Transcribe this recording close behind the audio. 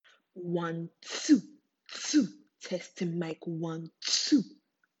1, 2, 2. Testing mic 1, 2,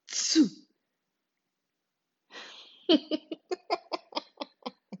 2.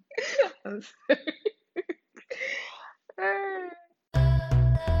 I'm sorry.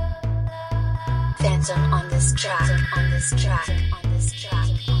 Phantom on this track, on this track, on this track,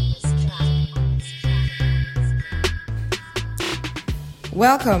 on this track, on this track.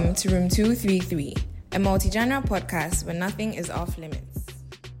 Welcome to Room 233, a multi-genre podcast where nothing is off limits.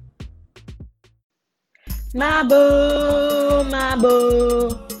 Mabo, mabo,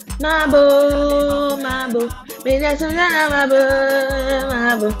 mabo, mabo.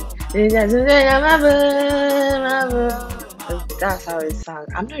 That's how it sounds.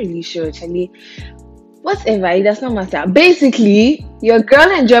 I'm not really sure, actually. Whatever, it does not matter. Basically, your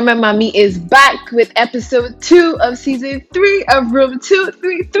girl and German mommy is back with episode 2 of season 3 of Room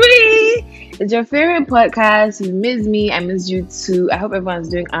 233. It's your favorite podcast. You miss me, I miss you too. I hope everyone's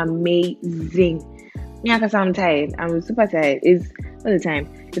doing amazing. Yeah, because I'm tired. I'm super tired. It's all the time.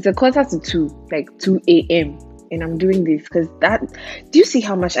 It's a quarter to 2, like 2 a.m. And I'm doing this because do you see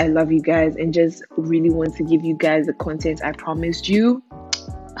how much I love you guys and just really want to give you guys the content I promised you?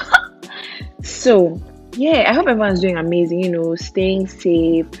 So, yeah, I hope everyone's doing amazing, staying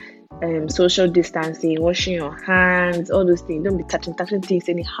safe, social distancing, washing your hands, all those things. Don't be touching things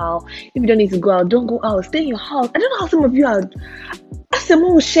anyhow. If you don't need to go out, don't go out. Stay in your house. I don't know how some of you are.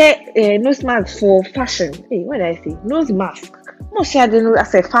 Someone will share nose mask for fashion. Hey, what did I say? Nose mask. More share the I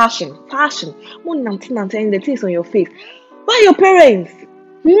say fashion. More nothing the things on your face. Why are your parents?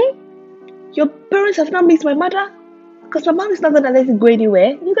 Your parents have not missed my mother? Because my mom is not gonna let you go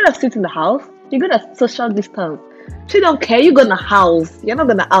anywhere. You're gonna sit in the house. You're gonna social distance. She don't care. You're gonna house. You're not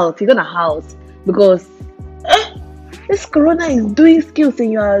gonna out. You're gonna house because this corona is doing skills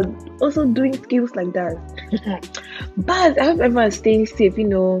and you are also doing skills like that. But I hope everyone's staying safe.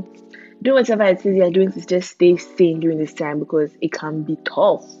 Do whatever it is you're doing to just stay sane during this time because it can be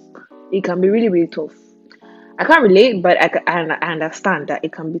tough. It can be really, really tough. I can't relate, but I understand that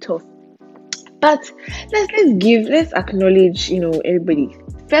it can be tough. But let's acknowledge, everybody.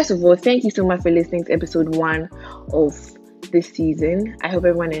 First of all, thank you so much for listening to episode 1 of this season. I hope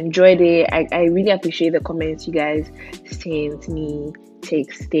everyone enjoyed it. I really appreciate the comments you guys sent me,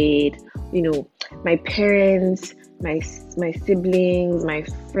 texted, my parents, my siblings, my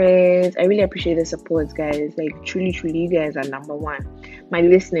friends. I really appreciate the support, guys. Like, truly, you guys are number one. My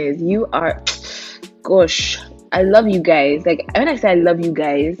listeners, you are, gosh, I love you guys. Like, when I say I love you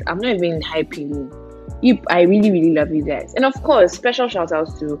guys, I'm not even hyping you. I really, really love you guys. And of course, special shout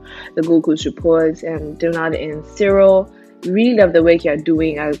outs to the Gold Coast Report, Donald and Cyril. Really love the work you're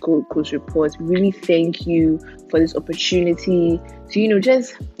doing at Gold Coast Report. Really thank you for this opportunity to,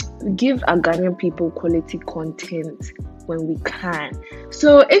 just give our Ghanaian people quality content when we can.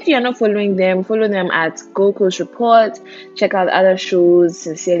 So if you're not following them, follow them at Gold Coast Report. Check out other shows,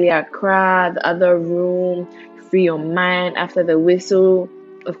 Sincerely Accra, The Other Room, Free Your Mind, After the Whistle,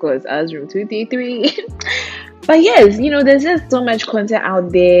 of course, as Room 233. But yes, there's just so much content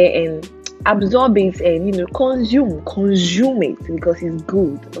out there, and absorb it and consume it because it's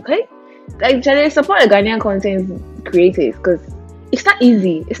good. Okay, like support the Ghanaian content creators because it's not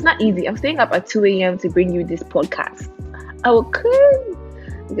easy. I'm staying up at 2 a.m. to bring you this podcast.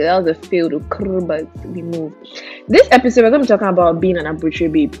 Okay, that was a failed, but we move. This episode we're going to be talking about being an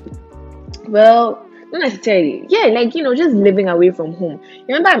arbitrary babe. Well, not necessarily. Yeah, just living away from home.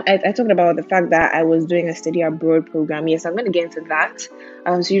 Remember, I talked about the fact that I was doing a study abroad program. Yes, I'm going to get into that.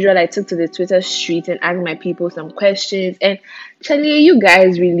 As usual, I took to the Twitter street and asked my people some questions. And actually, you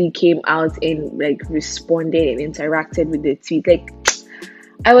guys really came out and responded and interacted with the tweet.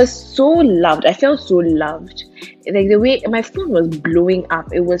 I was so loved. I felt so loved. The way my phone was blowing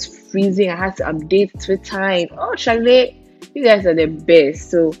up, it was freezing. I had to update Twitter. And Charlie, you guys are the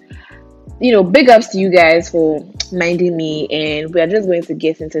best. So, big ups to you guys for minding me, and we are just going to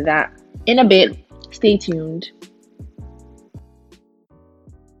get into that in a bit. Stay tuned.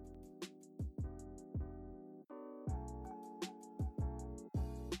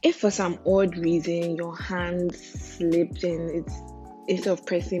 If for some odd reason your hand slipped and instead of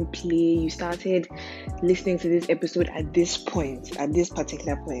pressing play, you started listening to this episode at this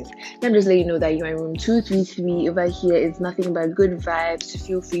particular point, let me just let you know that you're in Room 233. Over here is nothing but good vibes.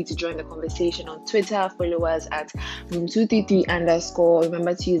 Feel free to join the conversation on Twitter. Follow us at Room233_.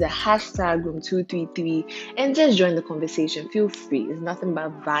 Remember to use the hashtag Room233 and just join the conversation. Feel free. It's nothing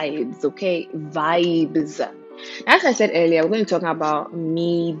but vibes, okay? Vibes. As I said earlier, we're going to talk about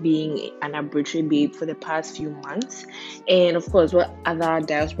me being an arbitrary babe for the past few months, and of course, what other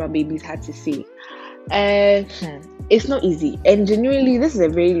diaspora babies had to say. it's not easy. And genuinely, this is a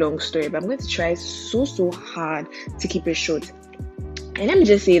very long story, but I'm going to try so hard to keep it short. And let me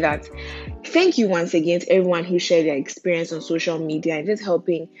just say that thank you once again to everyone who shared their experience on social media and just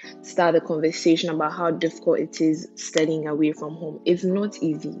helping start the conversation about how difficult it is studying away from home. It's not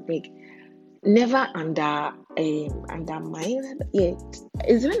easy. Like, never undermine. Yeah,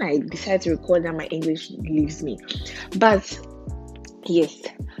 it's when I decide to record that my English leaves me. But yes,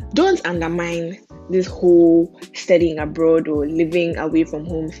 don't undermine this whole studying abroad or living away from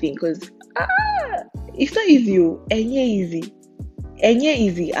home thing, because it's not easy. And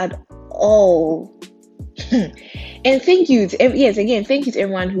easy at all. And thank you to thank you to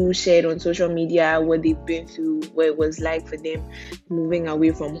everyone who shared on social media what they've been through, what it was like for them moving away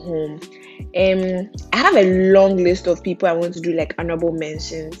from home. I have a long list of people I want to do like honorable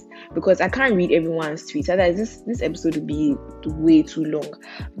mentions, because I can't read everyone's tweets. Otherwise, this episode would be way too long.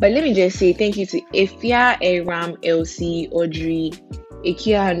 But let me just say thank you to Efia, Aram, Elsie, Audrey,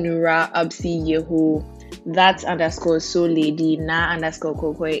 Ikia, Nura, Absi, Yeho, that_so lady,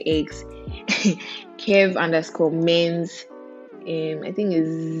 na_kokoi x, Kev_mens, I think it's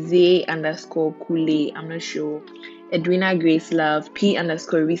Z_Kule, I'm not sure, Edwina Grace Love,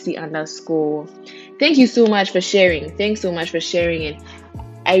 P_Risi_. Thank you so much for sharing. Thanks so much for sharing. And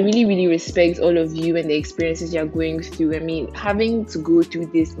I really respect all of you and the experiences you're going through. I mean, having to go through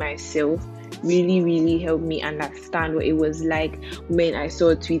this myself really helped me understand what it was like when I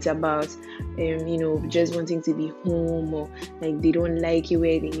saw tweets about just wanting to be home, or like they don't like you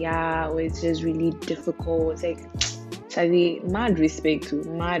where they are, or it's just really difficult. It's like, Charlie, mad respect.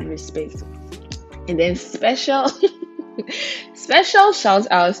 And then special shout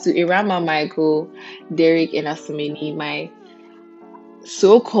outs to Irama, Michael, Derek, and Asumeni, my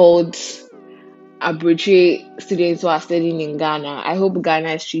so-called Abuja students who are studying in Ghana. I hope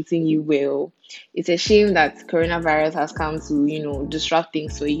Ghana is treating you well. It's a shame that coronavirus has come to, disrupt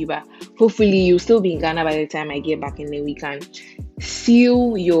things for you, but hopefully you'll still be in Ghana by the time I get back, and then we can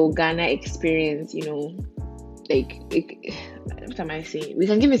seal your Ghana experience, what am I saying? We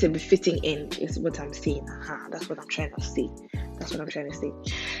can give it a befitting end, is what I'm saying. That's what I'm trying to say.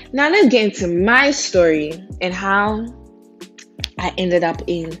 Now let's get into my story and how I ended up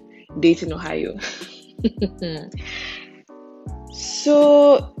in Dayton, Ohio.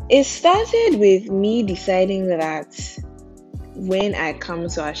 So it started with me deciding that when I come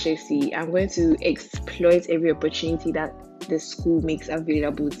to Ashesi, I'm going to exploit every opportunity that the school makes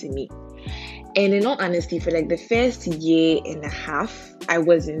available to me. And in all honesty, for like the first year and a half, I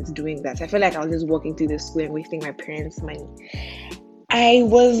wasn't doing that. I felt like I was just walking through the school and wasting my parents' money. I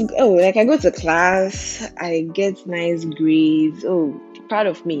go to class, I get nice grades. Proud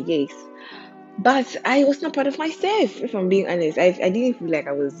of me, yes. But I was not proud of myself, if I'm being honest. I didn't feel like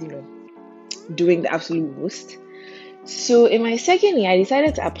I was, doing the absolute most. So in my second year, I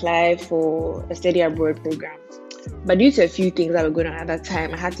decided to apply for a study abroad program. But due to a few things that were going on at that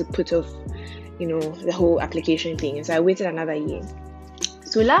time, I had to put off, the whole application thing. And so I waited another year.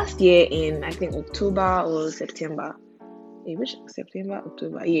 So last year in, I think, October or September, September,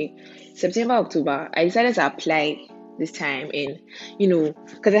 October, I decided to apply this time. And,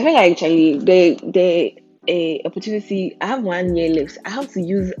 because I feel like actually the opportunity, I have 1 year left. I have to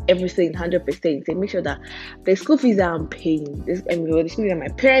use everything 100% to make sure that the school fees that I'm paying, the school fees that my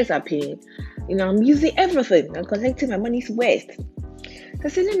parents are paying, I'm using everything. I'm collecting my money's worth. So I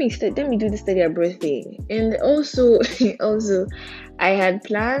said, let me do the study abroad thing. And also, I had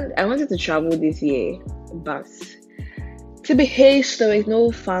planned, I wanted to travel this year, but to be hasty, there is no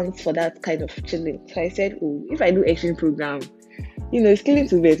funds for that kind of chilling. So I said, if I do exchange program, it's killing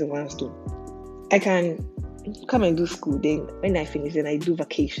 2 birds with 1 stone. I can come and do school, then when I finish, then I do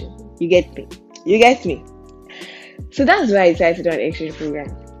vacation. You get me? So that's why I decided to do an exchange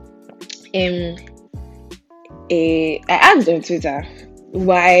program. I asked on Twitter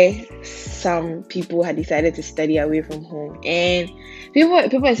why some people had decided to study away from home, and people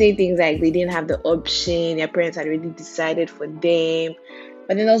are saying things like they didn't have the option, their parents had already decided for them.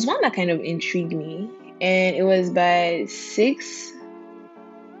 But then there was one that kind of intrigued me, and it was by 6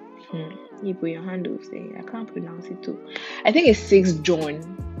 you put your handles there, I can't pronounce it too. I think it's 6 John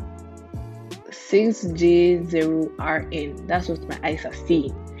 6J0RN. That's what my eyes are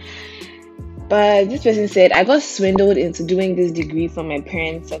seeing. But this person said, I got swindled into doing this degree for my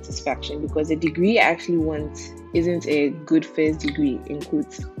parents' satisfaction, because the degree I actually want isn't a good first degree, in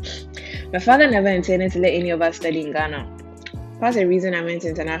quotes. My father never intended to let any of us study in Ghana. Part of the reason I went to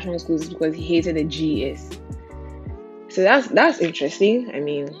international schools is because he hated the GES. So that's interesting. I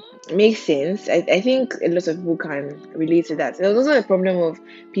mean, makes sense. I think a lot of people can relate to that. There was also a problem of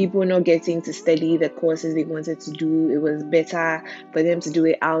people not getting to study the courses they wanted to do. It was better for them to do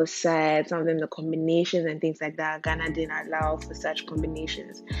it outside. Some of them, the combinations and things like that, Ghana didn't allow for such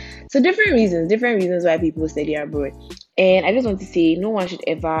combinations. So different reasons why people study abroad. And I just want to say, no one should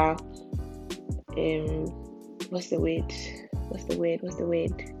ever what's the word? What's the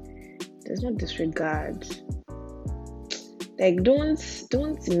word? There's not disregard. Like,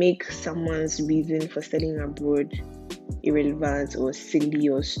 don't make someone's reason for studying abroad irrelevant or silly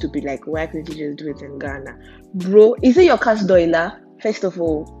or stupid. Like, why couldn't you just do it in Ghana? Bro, is it your cash doiler? First of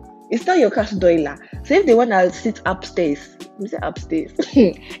all, it's not your cash doiler. So if they want to sit upstairs, you say upstairs. If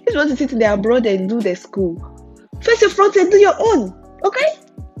you want to sit in the abroad and do the school, face your front and do your own. Okay?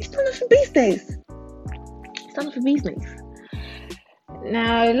 It's none of your business. It's none of your business.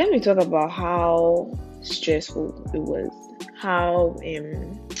 Now, let me talk about how stressful it was. How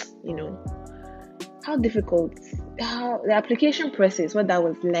how difficult, how the application process, what that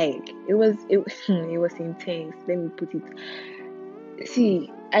was like. It was intense. Let me put it.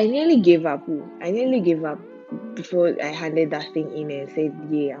 See, I nearly gave up. Before I handed that thing in and said,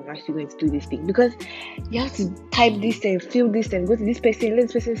 yeah, I'm actually going to do this thing, because you have to type this and fill this and go to this person, let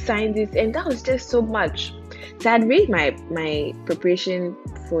this person sign this, and that was just so much. So I'd rate my preparation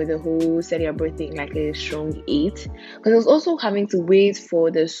for the whole study abroad thing like a strong 8, because I was also having to wait for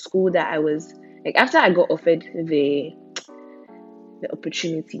the school that I was like, after I got offered the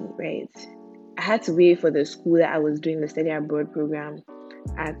opportunity, right? I had to wait for the school that I was doing the study abroad program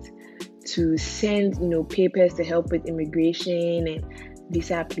at to send, papers to help with immigration and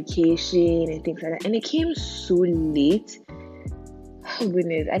visa application and things like that. And it came so late. Oh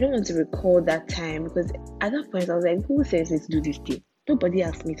goodness, I don't want to recall that time, because at that point I was like, who says me to do this thing? Nobody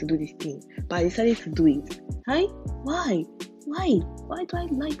asked me to do this thing, but I decided to do it. Right? Why? Why do I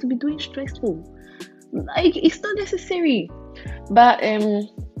like to be doing stressful? Like, it's not necessary. But I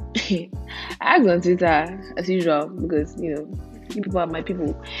asked on Twitter as usual, because people are my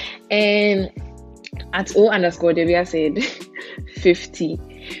people, and at O_Debia said 50,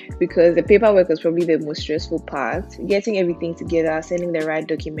 because the paperwork was probably the most stressful part. Getting everything together, sending the right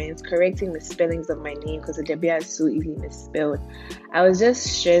documents, correcting the spellings of my name, because the Debia is so easily misspelled. I was just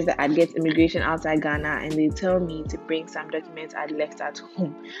stressed that I'd get immigration outside Ghana and they tell me to bring some documents I'd left at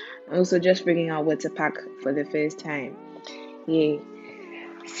home. And also just figuring out what to pack for the first time. Yeah.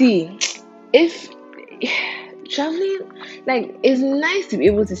 See, if traveling, like, it's nice to be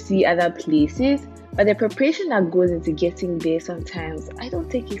able to see other places, but the preparation that goes into getting there sometimes, I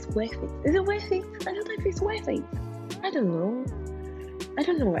don't think it's worth it. Is it worth it? I don't know if it's worth it. I don't know.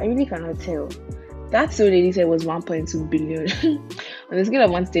 I really cannot tell. That so lady said was 1.2 billion. On the scale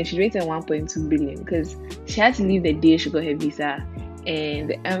of 1 to 10, she rated 1.2 billion because she had to leave the day she got her visa, and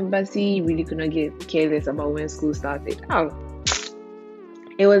the embassy really could not get careless about when school started.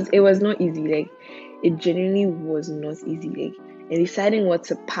 It was not easy. Like, it genuinely was not easy. Like, and deciding what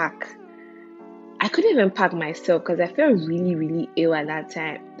to pack, I couldn't even pack myself because I felt really, really ill at that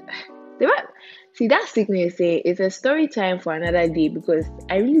time. See, that sickness, it's a story time for another day, because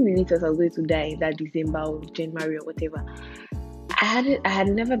I really, really thought I was going to die in that December or January or whatever. I had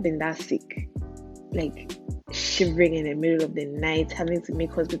never been that sick. Like, shivering in the middle of the night, having to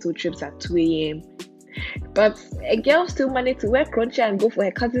make hospital trips at 2 a.m. But a girl still managed to wear crunchy and go for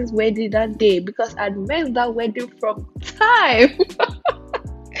her cousin's wedding that day, because I'd missed that wedding from time.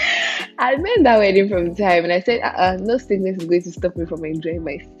 I made that wedding from time, and I said, no sickness is going to stop me from enjoying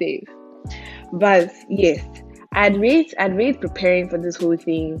myself. But yes, I'd rate preparing for this whole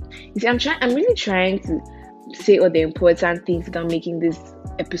thing. You see, I'm really trying to say all the important things without making this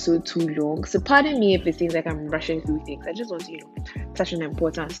episode too long. So pardon me if it seems like I'm rushing through things. I just want to, touch on the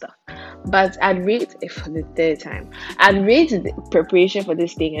important stuff. But I'd rate it for the third time. I'd rate the preparation for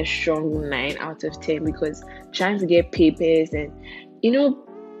this thing a strong 9 out of 10, because trying to get papers and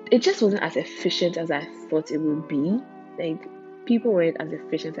it just wasn't as efficient as I thought it would be. Like, people weren't as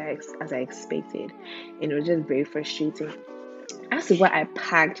efficient as I expected, and it was just very frustrating. As to what I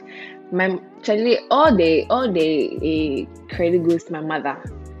packed, all day credit goes to my mother.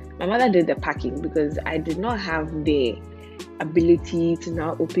 My mother did the packing, because I did not have the ability to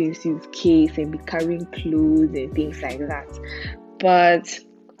now open a suitcase and be carrying clothes and things like that. But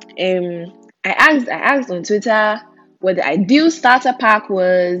I asked on Twitter what the ideal starter pack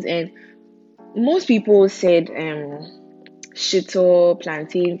was, and most people said shito,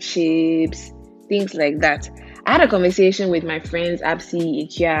 plantain chips, things like that. I had a conversation with my friends Absi,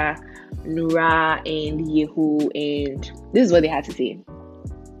 Ikia, Nura, and Yehu, and this is what they had to say.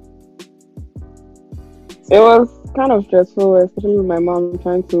 It was kind of stressful, especially with my mom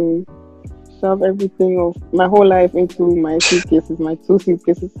trying to shove everything of my whole life into my suitcases, my two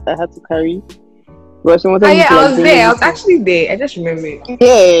suitcases I had to carry. But she Ah, wanted me yeah, to I like was bring there. I was everything. actually there. I just remembered. Yeah,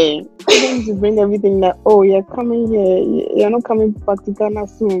 she wanted me to bring everything that, oh, you're coming here, you're not coming back to Ghana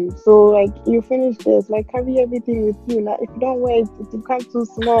soon. So, like, you finish this, like, carry everything with you. Like, if you don't wear it, it will come too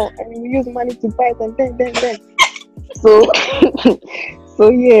small and you use money to buy it and then. So, so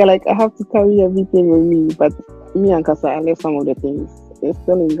yeah, like, I have to carry everything with me. But me and Kasa, I left some of the things. They're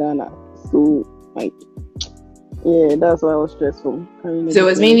still in Ghana. So, like, yeah, that's why I was stressful. Carrying So it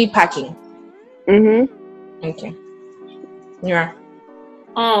was everything. mainly packing. Mm-hmm. Okay. Yeah.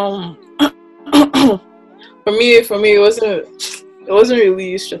 Um, for me, it wasn't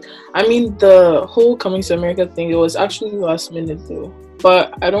really stress. I mean, the whole coming to America thing, it was actually last minute though.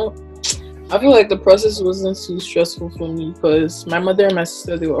 But I feel like the process wasn't too stressful for me because my mother and my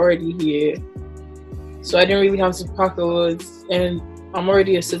sister, they were already here. So I didn't really have to pack a lot. And I'm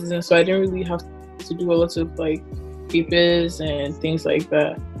already a citizen, so I didn't really have to do a lot of like papers and things like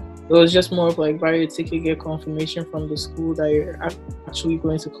that. It was just more of like buy your ticket, get confirmation from the school that you're actually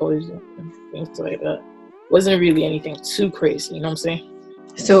going to college and things like that. Wasn't really anything too crazy, you know what I'm saying?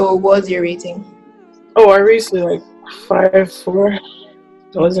 So what was your rating? Oh, I raised it like 5.4.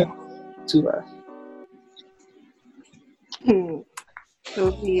 It wasn't too bad.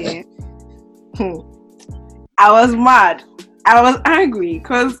 So yeah. I was mad. I was angry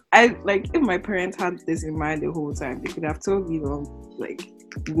because I like if my parents had this in mind the whole time, they could have told me like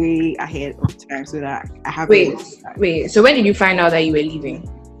way ahead of time so that I have Wait. So when did you find out that you were leaving?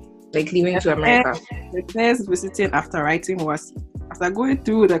 Like leaving to America? The first visiting after writing was after going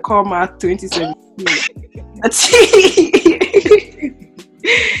through the comma 2017.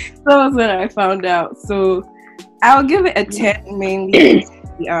 That was when I found out. So I'll give it a 10 mainly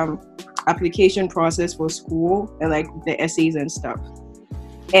the application process for school and like the essays and stuff.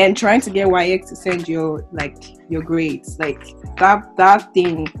 And trying to get YX to send your grades. Like that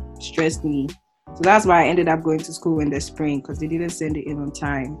thing stressed me. So that's why I ended up going to school in the spring because they didn't send it in on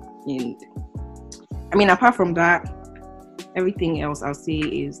time. And I mean, apart from that, everything else I'll say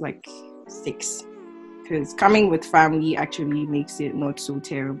is like 6. Because coming with family actually makes it not so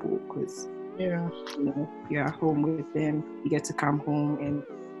terrible because Yeah. you're at home with them, you get to come home and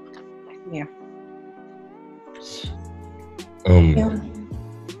yeah.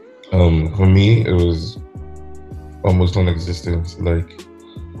 For me, it was almost non-existent. Like,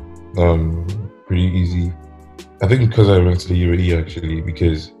 pretty easy. I think because I went to the UAE actually,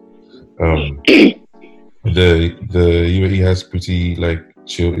 because the UAE has pretty like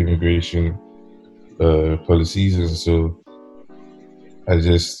chill immigration policies, and so I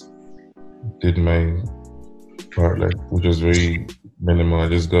just did my part, like, which was very minimal. I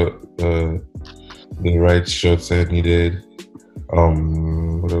just got the right shots I needed.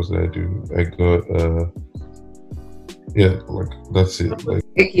 What else did I do? I got yeah, like that's it. Like,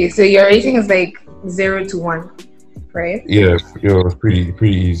 Okay, so your rating is like 0 to 1, right? yeah, it was pretty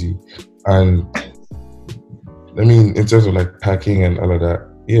easy. And I mean, in terms of like packing and all of that,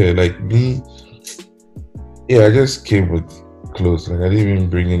 yeah, like me, yeah, I just came with clothes. Like I didn't even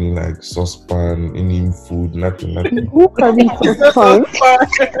bring any like saucepan, any food, nothing. Who carries saucepan?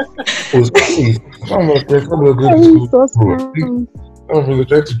 Oh, see, some of my friends, some of them go to Carrying school, bro. saucepan. Some of them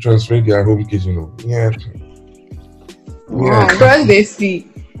try to transfer their home kitchen. Yeah, Wow. Across the sea.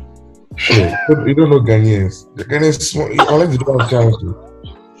 sure. But you don't know Ghanaians. The Ghanaians small, unless they don't have chance to.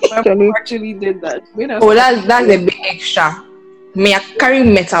 My Actually. mom actually did that. When I Oh, that's a bit extra. Me, I carry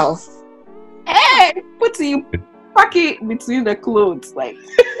metals. hey, put you pack it between the clothes like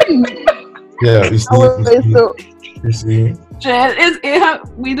Yeah, you see.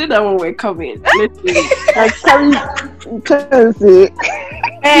 we did that when we're coming. Literally. Like carry currency.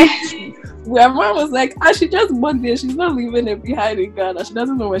 My mom was like, she just bought this. She's not leaving it behind in Ghana. She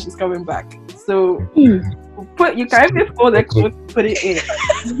doesn't know when she's coming back. So you can even fold the clothes, put it in.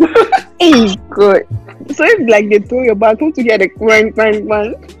 Hey, good. So if like they throw your bag, come together, run.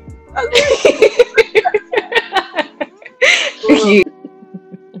 Okay.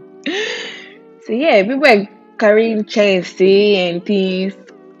 So yeah, people were carrying chairs and things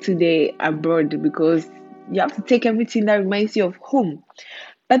to the abroad because you have to take everything that reminds you of home.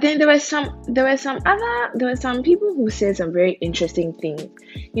 But then there were some people who said some very interesting things.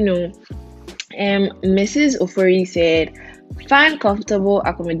 You know, Mrs. Ofori said, find comfortable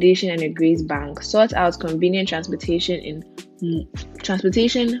accommodation and a grace bank. Sort out convenient transportation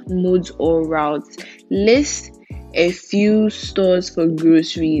modes or routes. List a few stores for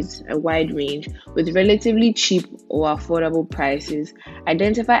groceries, a wide range, with relatively cheap or affordable prices.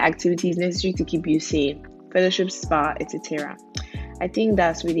 Identify activities necessary to keep you sane. fellowship, spa, etc. I think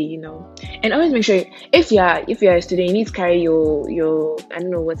that's really, and always make sure if you're a student, you need to carry your I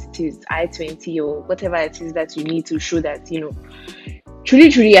don't know what it is, I-20 or whatever it is that you need to show that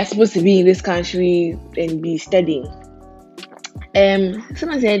truly you're supposed to be in this country and be studying.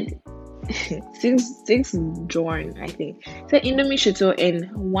 Someone said six John, I think, said Indomie shito and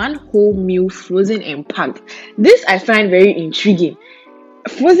one whole meal frozen and packed. This I find very intriguing.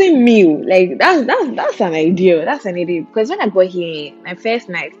 Frozen meal, like that's an idea. That's an idea because when I got here, my first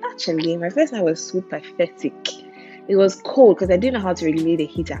night was so pathetic. It was cold because I didn't know how to regulate the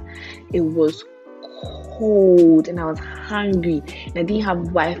heater. It was cold and I was hungry and I didn't have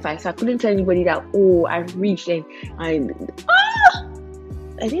Wi-Fi, so I couldn't tell anybody that I've reached and I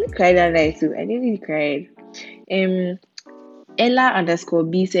didn't cry that night too. I didn't really cry.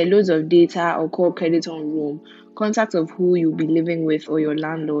 Ella_B said loads of data or call credit on room, contact of who you'll be living with or your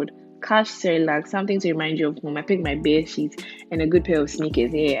landlord, cash Cerelac, something to remind you of home. I picked my bare sheets and a good pair of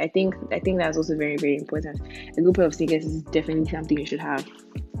sneakers. Yeah, I think that's also very, very important. A good pair of sneakers is definitely something you should have.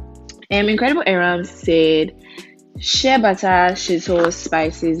 Incredible Aram said shea butter, shito,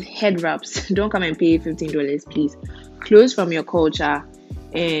 spices, head wraps. Don't come and pay $15, please. Clothes from your culture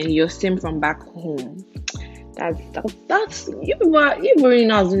and your sim from back home. That's you really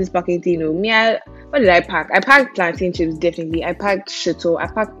know how to do this packing thing. What did I pack? I packed plantain chips, definitely. I packed shito. I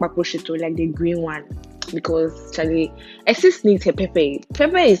packed pako shito, like the green one, because Charlie, I still need pepper.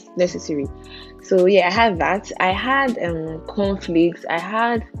 Pepper is necessary. So yeah, I had that. I had cornflakes. I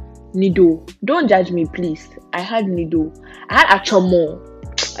had Nido. Don't judge me, please. I had Nido. I had Achomo.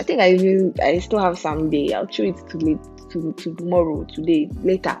 I think I still have some day. I'll show it to tomorrow, today,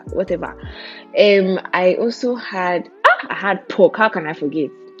 later, whatever. I also had I had pork. How can I forget?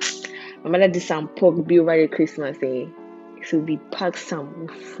 My mother did some pork be over the Christmas. So we packed some, we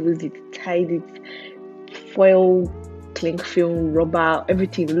froze it, tied it, foil, cling film, rubber,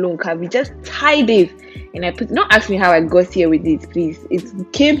 everything long. We just tied it, and I put. Don't ask me how I got here with it, please.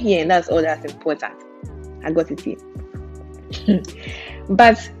 It came here, and that's all that's important. I got it here.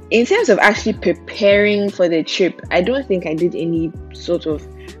 But in terms of actually preparing for the trip, I don't think I did any sort of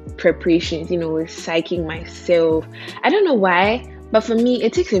preparations, psyching myself. I don't know why, but for me,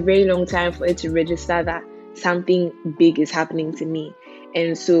 it takes a very long time for it to register that something big is happening to me.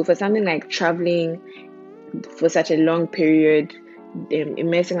 And so for something like traveling for such a long period,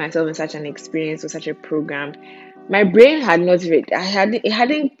 immersing myself in such an experience or such a program, my brain had not read.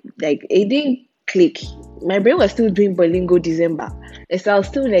 It didn't click. My brain was still doing Bolingo December. And so I was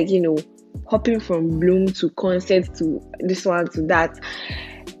still hopping from Bloom to concert to this one to that.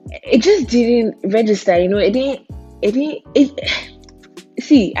 It just didn't register,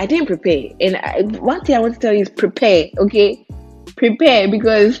 See, I didn't prepare. And one thing I want to tell you is prepare, okay? Prepare,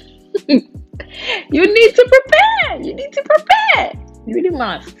 because you need to prepare. You really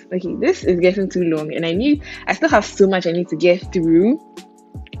must. Okay, this is getting too long, and I still have so much I need to get through.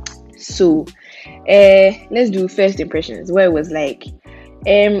 So, let's do first impressions. What it was like.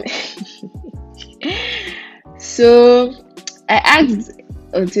 So I asked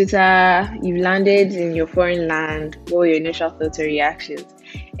on Twitter, you've landed in your foreign land, what were your initial thoughts or reactions?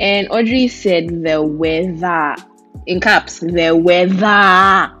 And Audrey said the weather, in caps, the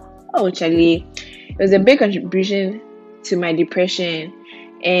weather. Oh, Charlie, it was a big contribution to my depression.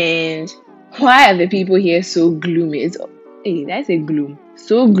 And why are the people here so gloomy? That's a gloom.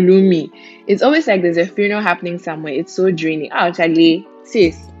 So gloomy. It's always like there's a funeral happening somewhere. It's so draining. Oh, Charlie,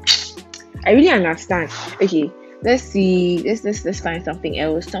 sis, I really understand. Okay, let's see. Let's find something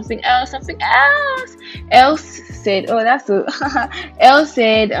else. Else said, oh, that's so. Else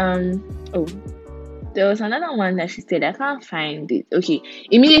said, there was another one that she said. I can't find it. Okay,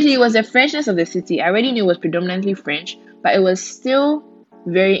 immediately it was the freshness of the city. I already knew it was predominantly French, but it was still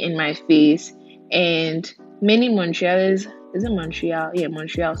very in my face. And many Montrealers. Is it Montreal? Yeah,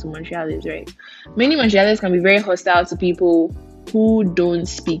 Montreal. So Montreal is right. Many Montrealers can be very hostile to people who don't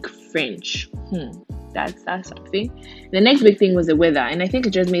speak French. That's something. The next big thing was the weather, and I think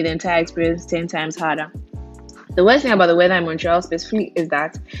it just made the entire experience 10 times harder. The worst thing about the weather in Montreal specifically is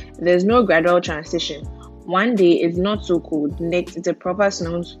that there's no gradual transition. One day it's not so cold, next it's a proper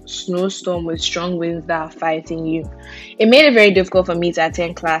snowstorm with strong winds that are fighting you. It made it very difficult for me to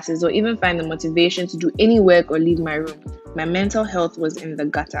attend classes or even find the motivation to do any work or leave my room. My mental health was in the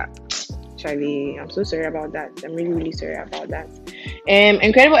gutter. Charlie, I'm so sorry about that. I'm really, really sorry about that.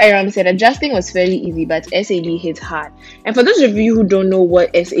 Incredible Aram said adjusting was fairly easy, but SAD hit hard. And for those of you who don't know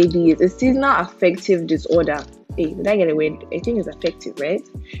what SAD is, it's seasonal affective disorder. Hey, did I get it right? I think it's affective, right?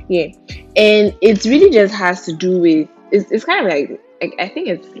 Yeah. And it really just has to do with, it's kind of like I think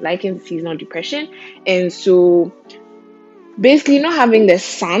it's likened to seasonal depression. And so basically, not having the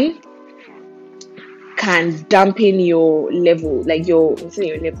sun can dampen your level, like your what's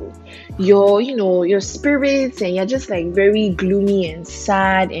your level, your spirits, and you're just like very gloomy and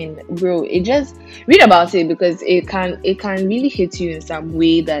sad. And bro, it just read about it because it can really hit you in some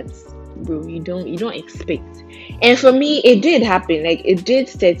way that, bro, you don't expect. And for me, it did happen. Like it did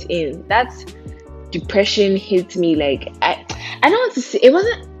set in. That depression hit me. Like I don't want to say it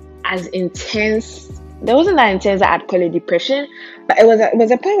wasn't as intense. There wasn't that intense that I'd call it depression, but it was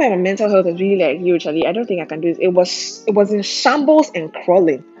a point where my mental health was really like, yo, Charlie, I don't think I can do this. It was in shambles and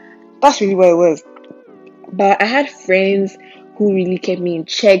crawling. That's really what it was. But I had friends who really kept me in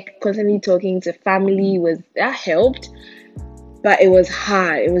check, constantly talking to family was that helped. But it was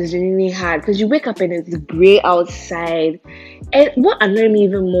hard. It was genuinely hard because you wake up and it's grey outside. And what annoyed me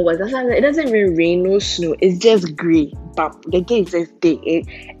even more was that it doesn't even rain, no snow. It's just grey. But the day is just day.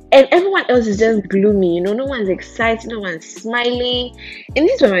 And everyone else is just gloomy. No one's excited. No one's smiling. And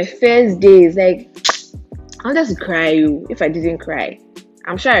these were my first days. Like, I'll just cry if I didn't cry.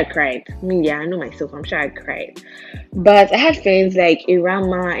 I'm sure I cried. I know myself. I'm sure I cried. But I had friends like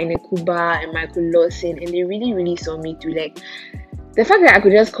Irama and Ekuba and Michael Lawson, and they really, really saw me through. Like, the fact that I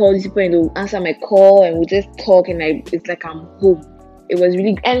could just call these people and they'll answer my call and we'll just talk, and it's like I'm home. It was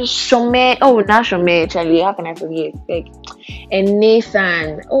really. And Shome, not Shome, Charlie, how can I forget? Like, and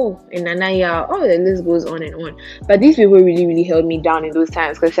Nathan, and Anaya, the list goes on and on. But these people really, really held me down in those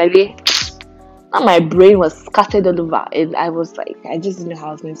times because Charlie, my brain was scattered all over, and I was like, I just didn't know how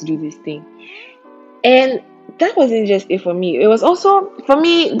I was going to do this thing. And that wasn't just it for me. It was also for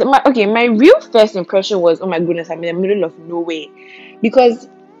me. My real first impression was, oh my goodness, I'm in the middle of nowhere, because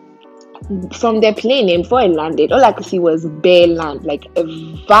from the plane before I landed, all I could see was bare land, like a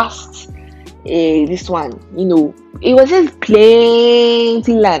vast. This one, it was just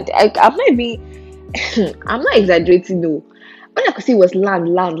plenty land. I'm not even, I'm not exaggerating, no. All I could see was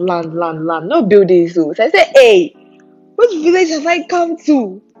land, no buildings. So I said, hey, which village have I come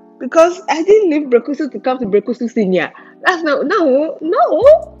to? Because I didn't leave Brekusu to come to Brekusu Senior. That's no.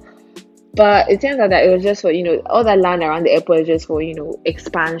 But it turns out that it was just for, all that land around the airport is just for,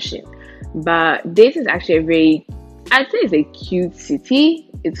 expansion. But Dayton is actually I'd say it's a cute city.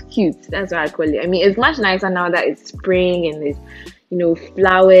 It's cute. That's what I call it. I mean, it's much nicer now that it's spring and there's,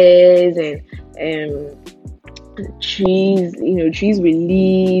 flowers and trees, trees with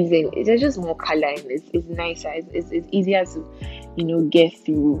leaves, and there's just more color, and it's nicer. It's easier to, get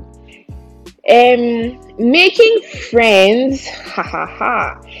through. Making friends,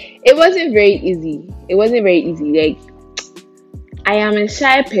 it wasn't very easy. Like, I am a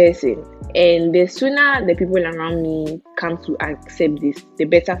shy person, and the sooner the people around me come to accept this, the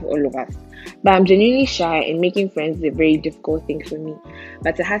better for all of us. But I'm genuinely shy, and making friends is a very difficult thing for me.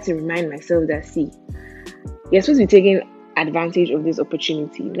 But I had to remind myself that, see, you're supposed to be taking advantage of this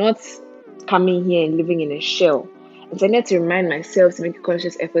opportunity, not coming here and living in a shell. And so I need to remind myself to make a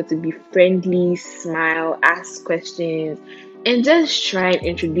conscious effort to be friendly, smile, ask questions, and just try and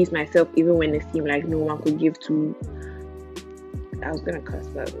introduce myself even when it seemed like no one could give to. I was gonna cuss,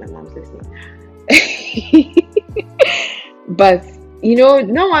 but my mom's listening. But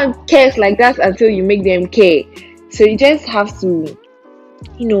no one cares like that until you make them care. So you just have to,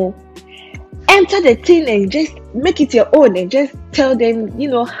 enter the thing and just make it your own, and just tell them,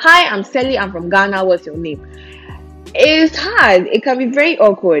 hi, I'm Sally, I'm from Ghana, what's your name? It's hard. It can be very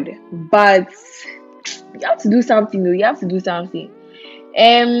awkward, but you have to do something though.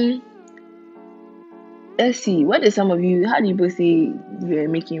 Let's see, how do you both say you're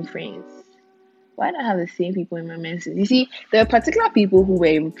making friends? Why do I have the same people in my messages? You see, there are particular people who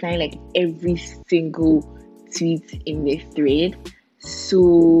were replying like every single tweet in the thread.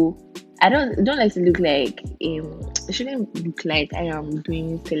 So I don't like to look like it shouldn't look like I am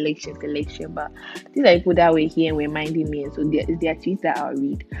doing selection, but these are people that were here and were minding me, and so it's their tweets that I'll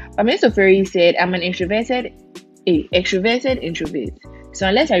read. But Mr. Ferry said, I'm an extroverted introvert. So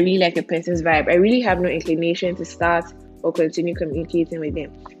unless I really like a person's vibe, I really have no inclination to start or continue communicating with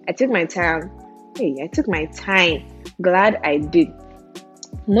them. I took my time. Glad I did.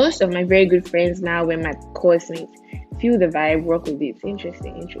 Most of my very good friends now were my course mates. Feel the vibe, work with it.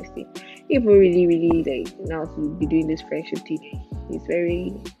 Interesting. People really, really like now to be doing this friendship thing. It's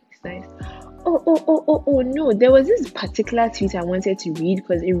nice. No, there was this particular tweet I wanted to read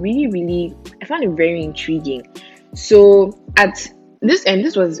because it really, really, I found it very intriguing. So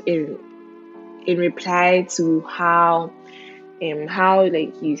this was in reply to how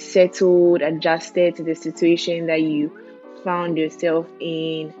like you settled, adjusted to the situation that you found yourself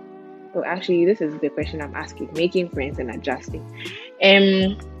in. Well, actually, this is the question I'm asking: making friends and adjusting.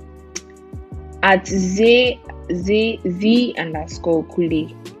 Um, at Z underscore Kule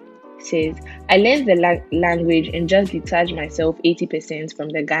says, I learned the language and just detached myself 80% from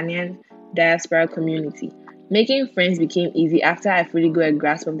the Ghanaian diaspora community. Making friends became easy after I fully got a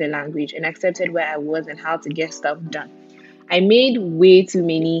grasp of the language and accepted where I was and how to get stuff done. I made way too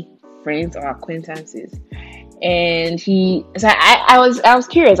many friends or acquaintances. And I was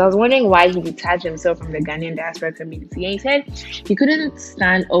curious. I was wondering why he detached himself from the Ghanaian diaspora community. And he said he couldn't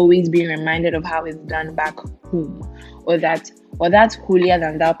stand always being reminded of how it's done back home, or that holier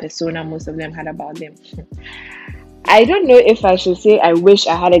than thou persona most of them had about them. I don't know if I should say I wish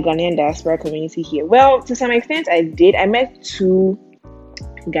I had a Ghanaian diaspora community here. Well, to some extent I did. I met 2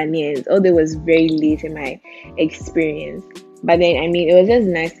 Ghanaians, although it was very late in my experience. But then, I mean, it was just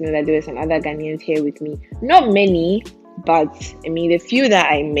nice to know that there were some other Ghanaians here with me. Not many, but I mean, the few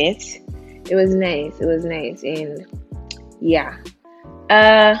that I met, it was nice. It was nice, and yeah.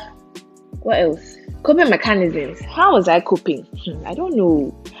 What else? Coping mechanisms. How was I coping? I don't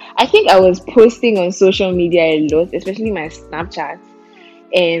know. I think I was posting on social media a lot, especially my Snapchat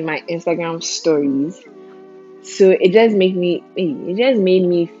and my Instagram stories. So it just made me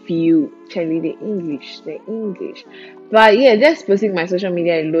feel Charlie the English. But yeah, just posting my social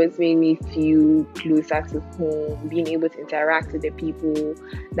media a lot made me feel closer to home, being able to interact with the people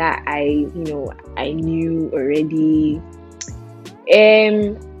that I knew already.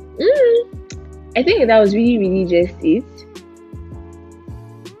 I think that was really, really just it.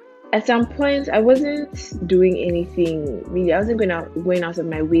 At some point, I wasn't doing anything really. I wasn't going out of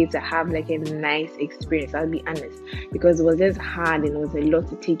my way to have like a nice experience. I'll be honest, because it was just hard and it was a lot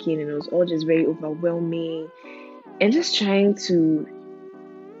to take in, and it was all just very overwhelming. And just trying to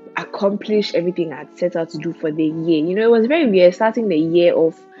accomplish everything I'd set out to do for the year. It was very weird starting the year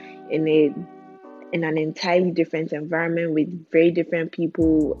off in an entirely different environment with very different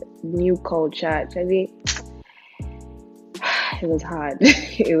people, new culture. It was hard.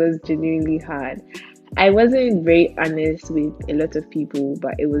 It was genuinely hard. I wasn't very honest with a lot of people,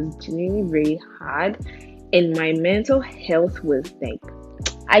 but it was genuinely very hard. And my mental health was like,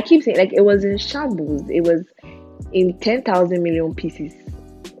 I keep saying, like, it was in shambles. It was in 10,000 million pieces.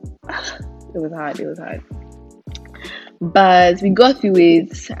 It was hard. But we got through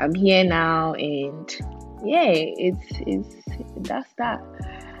it. I'm here now, and yeah, that's that.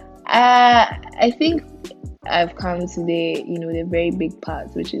 I think I've come to the very big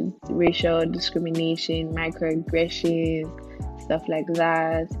parts, which is racial discrimination, microaggressions, stuff like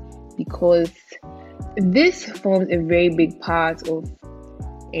that, because this forms a very big part of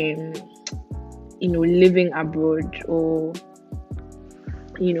living abroad, or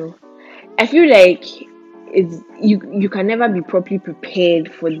I feel like you can never be properly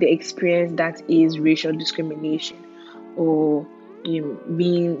prepared for the experience that is racial discrimination, or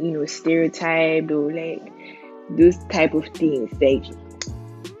being stereotyped, or like those type of things. Like,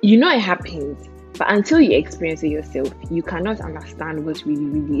 it happens, but until you experience it yourself, you cannot understand what really,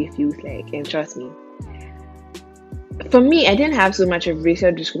 really it feels like. And trust me, for me, I didn't have so much of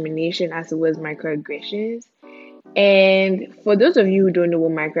racial discrimination as it was microaggressions. And for those of you who don't know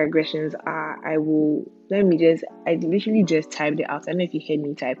what microaggressions are, I literally just typed it out. I don't know if you heard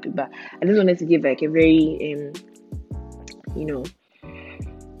me type it, but I just wanted to give like a very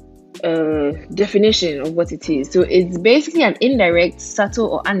definition of what it is. So it's basically an indirect, subtle,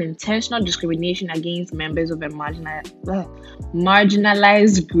 or unintentional discrimination against members of a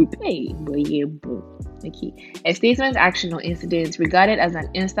marginalized group. Okay. A statement, action, or incident regarded as an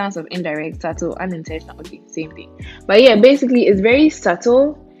instance of indirect, subtle, unintentional. Okay, same thing. But yeah, basically it's very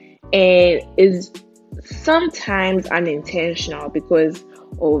subtle and is sometimes unintentional because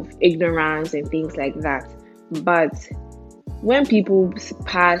of ignorance and things like that. But when people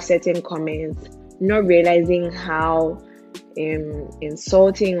pass certain comments, not realizing how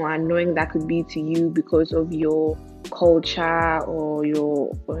insulting or annoying that could be to you because of your culture or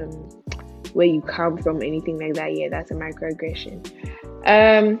your where you come from, anything like that, yeah, that's a microaggression.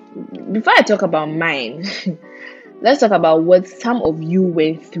 Before I talk about mine, let's talk about what some of you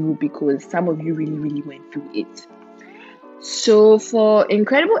went through, because some of you really, really went through it. So for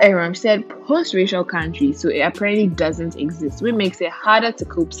Incredible Aram said post-racial countries, so it apparently doesn't exist, which makes it harder to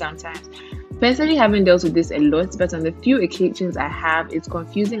cope sometimes. Personally, haven't dealt with this a lot, but on the few occasions I have, it's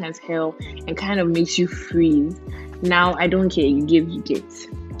confusing as hell and kind of makes you freeze. Now, I don't care, you give, you get.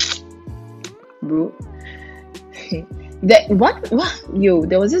 Bro. There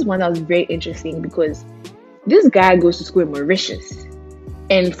was this one that was very interesting, because this guy goes to school in Mauritius.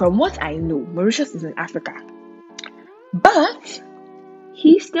 And from what I know, Mauritius is in Africa. But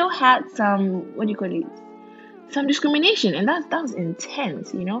he still had some some discrimination, and that was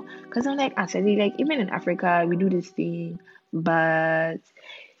intense, you know, because I'm like, actually, like even in Africa we do this thing, but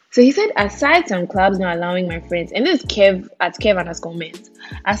so he said, aside some clubs not allowing my friends, and this is Kev at Kev and as comments,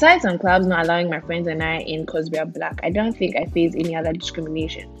 aside some clubs not allowing my friends and I in because we are black, I don't think I face any other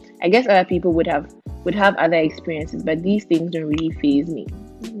discrimination. I guess other people would have other experiences, but these things don't really faze me.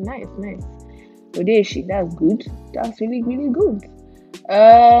 Nice. Odeshi, that's good. That's really, really good.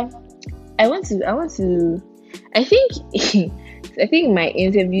 I want to. I think I think my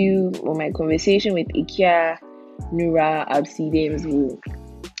interview or my conversation with Ikia, Nura, Absidems will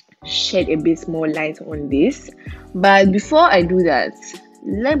shed a bit more light on this. But before I do that,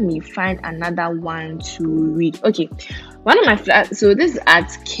 let me find another one to read. Okay, one of my so this is at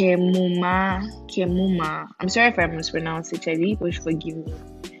Kemuma. I'm sorry if I mispronounced it, Charlie. Please forgive me.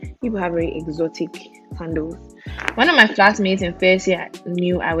 People have very exotic handles. One of my flatmates in first year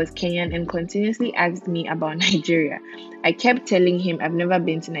knew I was Kenyan and continuously asked me about Nigeria. I kept telling him I've never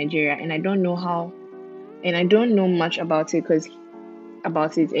been to Nigeria and I don't know much about it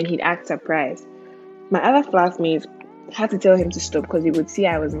and he'd act surprised. My other flatmates had to tell him to stop because he would see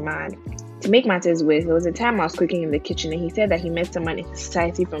I was mad. To make matters worse, there was a time I was cooking in the kitchen and he said that he met someone in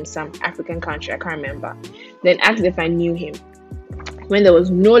society from some African country, I can't remember. Then asked if I knew him, when there was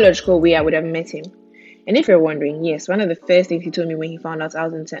no logical way I would have met him. And if you're wondering, yes, one of the first things he told me when he found out I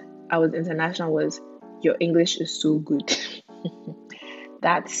was international was, your English is so good.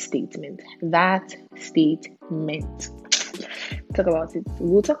 That statement. We'll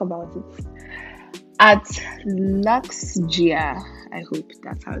talk about it. At Luxgia, I hope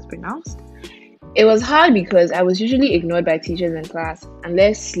that's how it's pronounced. It was hard because I was usually ignored by teachers in class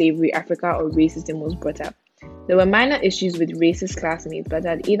unless slavery, Africa, or racism was brought up. There were minor issues with racist classmates, but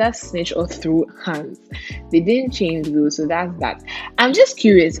I'd either snitch or throw hands. They didn't change though, so that's that. I'm just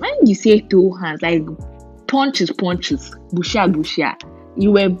curious, when you say throw hands, like punches, busha,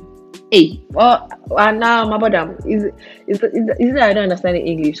 you were, hey, now my madam, is it I don't understand the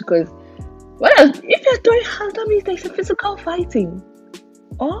English, because what else? If you're throwing hands, that means there's a physical fighting.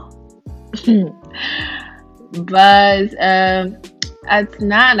 Oh? But at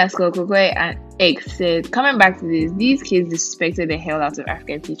Na_Kokwe and X said, coming back to this, these kids disrespected the hell out of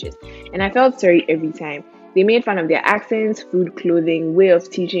African teachers, and I felt sorry every time. They made fun of their accents, food, clothing, way of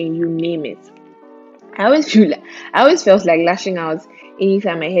teaching, you name it. I always felt like lashing out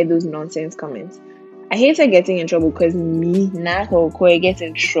anytime I heard those nonsense comments. I hated getting in trouble because me, Na_Kokwe, gets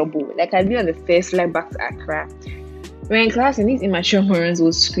in trouble. Like I'd be on the first flight back to Accra. We're in class and these immature morons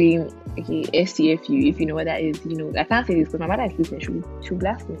will scream, okay, STFU, if you know what that is, you know, I can't say this because my mother is listening, she'll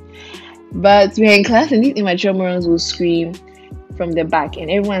blast me. But we're in class and these immature morons will scream from the back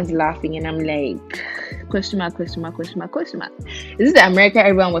and everyone's laughing and I'm like, question mark. Is this the America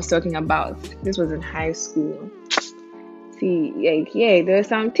everyone was talking about? This was in high school. See, yeah, there were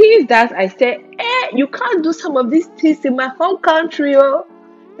some things that I said, you can't do some of these things in my home country, oh.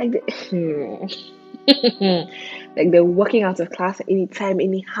 Like like they're walking out of class at any time,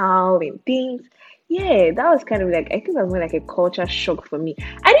 anyhow, and things. Yeah, that was kind of like, I think that was more like a culture shock for me.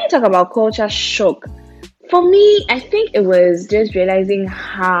 I didn't talk about culture shock. For me, I think it was just realizing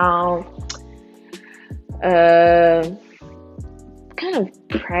how kind of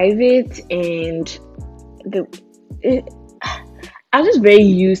private and I was just very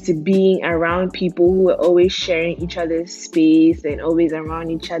used to being around people who were always sharing each other's space and always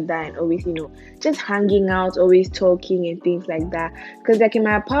around each other and always, you know, just hanging out, always talking and things like that. Because like in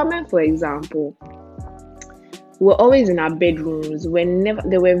my apartment, for example, we're always in our bedrooms.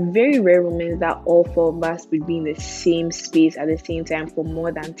 There were very rare moments that all four of us would be in the same space at the same time for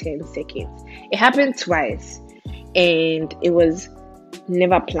more than 10 seconds. It happened twice and it was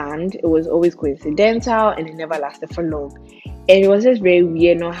never planned. It was always coincidental and it never lasted for long. And it was just very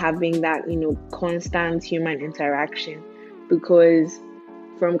weird not having that, you know, constant human interaction, because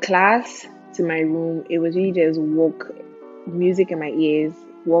from class to my room, it was really just walk, music in my ears,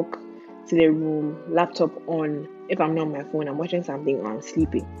 walk to the room, laptop on. If I'm not on my phone, I'm watching something or I'm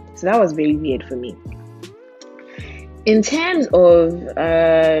sleeping. So that was very weird for me. In terms of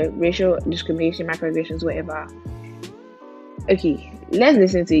racial discrimination, microaggressions, whatever. Okay, let's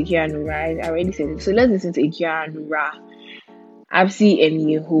listen to Ikia Nura. I already said it. So let's listen to Ikia Nura, Absi and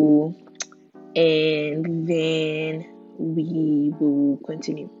Yehu, and then we will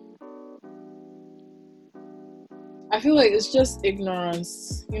continue. I feel like it's just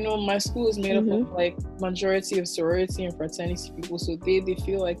ignorance. You know, my school is made up of like majority of sorority and fraternity people, so they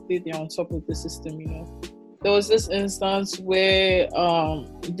feel like they're on top of the system, you know. There was this instance where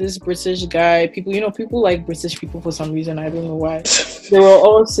this British guy, people like British people for some reason, I don't know why. They were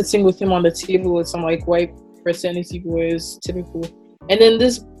all sitting with him on the table with some like white fraternity boys, typical. And then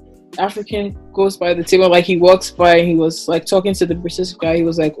this African goes by the table, like he walks by and he was like talking to the British guy. He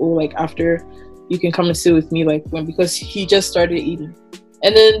was like, oh, like after you can come and sit with me, like when, because he just started eating.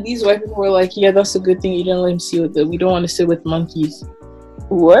 And then these white people were like, yeah, that's a good thing you didn't let him sit with them. We don't want to sit with monkeys.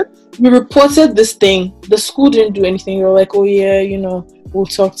 What? We reported this thing. The school didn't do anything. They were like, oh yeah, you know, we'll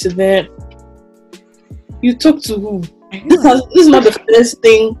talk to them. You talk to who? This is not the first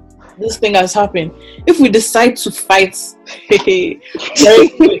thing this thing has happened. If we decide to fight, so many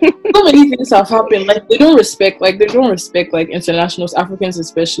things have happened. Like they don't respect like internationals, Africans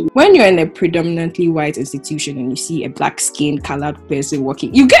especially. When you're in a predominantly white institution and you see a black skinned colored person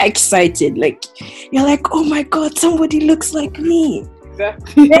walking, you get excited. Like you're like, oh my god, somebody looks like me.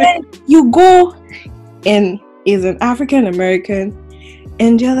 Exactly. Then you go and is an African American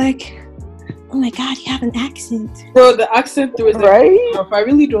and you're like, oh my god, you have an accent. Bro, the accent through is like, Right? I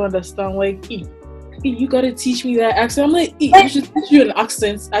really don't understand. Like, you gotta teach me that accent. I'm like, I should teach you an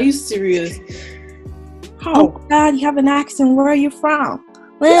accent. Are you serious? How? Oh my god, you have an accent. Where are you from?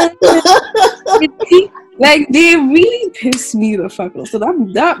 Like they really piss me the fuck off. So that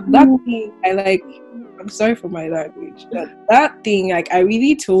thing, I like. I'm sorry for my language. That thing, like, I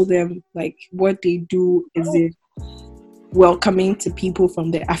really told them like what they do is it welcoming to people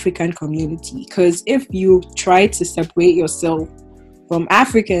from the African community. Because if you try to separate yourself from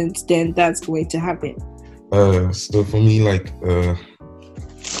Africans, then that's going to happen. So for me, like,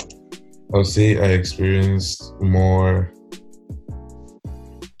 I'll say I experienced more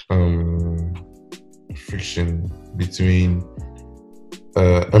friction between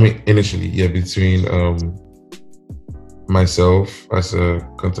initially, between myself as a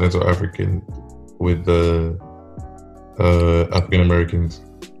continental African with the African Americans,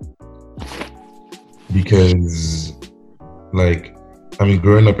 because like, I mean,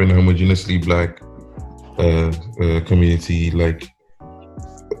 growing up in a homogeneously black community, like,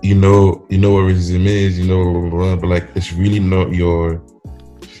 you know what racism is, but like, it's really not your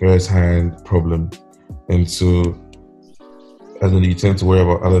first-hand problem, and so I don't know, you tend to worry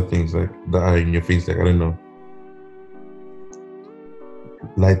about other things like that are in your face, like, I don't know,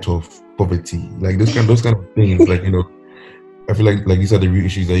 light of poverty, like those kind of things, like, I feel like these are the real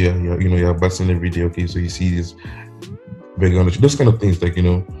issues that you're battling every day. Okay, so you see this begging on the street, those kind of things, like,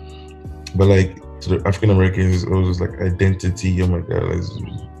 but like, to the African Americans, it's always like identity. Oh my god,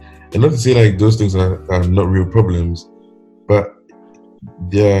 and not to say like those things are not real problems, but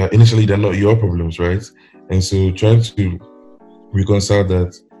they're not your problems, right? And so trying to reconcile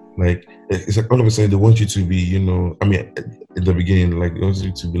that, like, it's like all of a sudden they want you to be, at the beginning, like, they want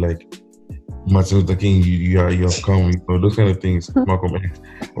you to be like Martin Luther King, you have come, those kind of things, Malcolm X.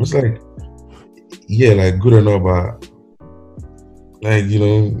 I was like, yeah, like, good or not, but like,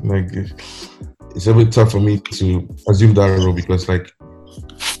 like, it's a bit tough for me to assume that role, because like,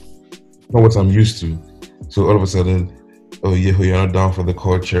 not what I'm used to. So all of a sudden, oh yeah, you're not down for the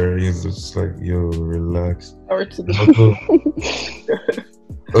culture. It's just like, yo, relax.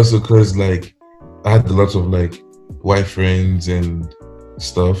 Also, because like, I had a lot of like white friends and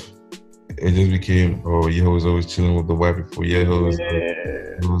stuff. It just became, oh yeah, I was always chilling with the white people. Yeah, it was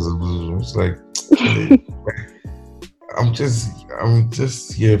like, I'm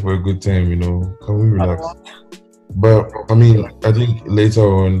just here for a good time, Can we relax? But I mean, I think later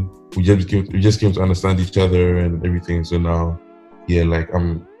on we just came to understand each other and everything. So now, yeah, like,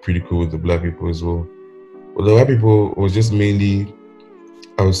 I'm pretty cool with the black people as well. But the white people was just mainly,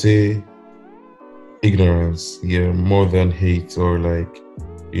 I would say, ignorance, more than hate or like,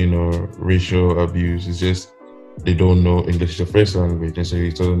 racial abuse. It's just they don't know English is their first language, and so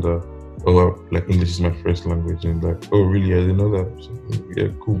you tell them that, oh, like, English is my first language, and like, oh really, I didn't know that. So, yeah,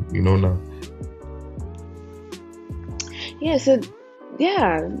 cool, now. Yeah, so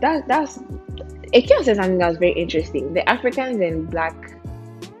yeah, that's it. Can say something that's very interesting. The Africans and Black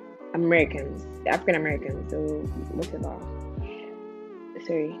Americans, the African Americans, so whatever.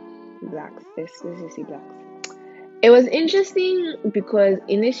 Sorry, blacks. Let's just say blacks. It was interesting because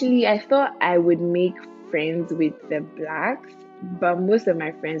initially I thought I would make friends with the blacks, but most of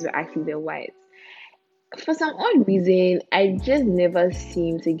my friends were actually the whites. For some odd reason, I just never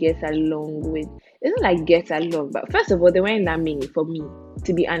seemed to get along with. It's not like get along, but first of all, there weren't that many for me.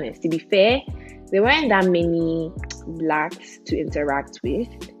 To be honest, to be fair, there weren't that many blacks to interact with,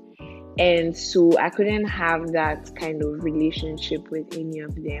 and so I couldn't have that kind of relationship with any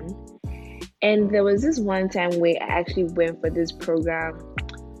of them. And there was this one time where I actually went for this program,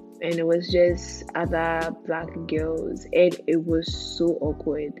 and it was just other black girls, and it was so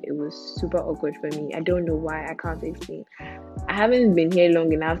awkward. It was super awkward for me. I don't know why. I can't explain. I haven't been here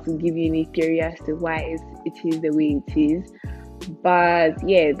long enough to give you any theory as to why it is the way it is. But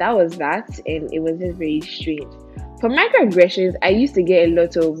yeah, that was that, and it was just very strange. For microaggressions, I used to get a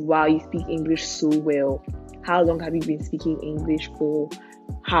lot of wow, you speak English so well. How long have you been speaking English for?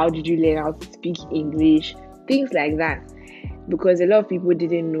 How did you learn how to speak English? Things like that. Because a lot of people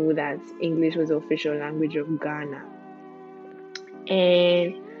didn't know that English was the official language of Ghana.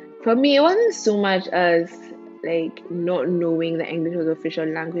 And for me, it wasn't so much as like not knowing that English was the official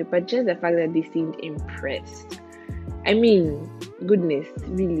language, but just the fact that they seemed impressed. I mean, goodness,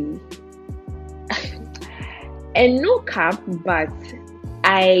 really. And no cap, but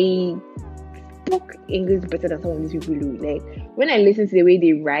I spoke English better than some of these people do. Like when I listen to the way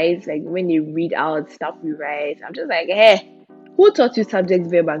they write, like when they read out stuff we write, I'm just like, hey, who taught you subject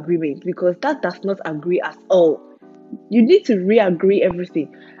verb agreement? Because that does not agree at all. You need to re-agree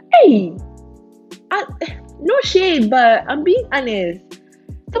everything. Hey, no shade, but I'm being honest.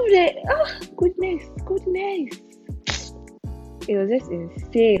 Somebody, oh goodness. It was just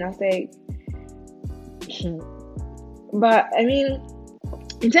insane. I was like, but I mean,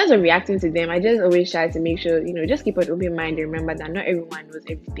 in terms of reacting to them, I just always try to make sure, just keep an open mind and remember that not everyone knows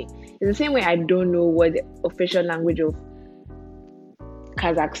everything. It's the same way I don't know what the official language of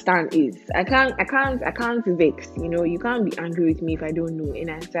Kazakhstan is. I can't vex. You can't be angry with me if I don't know,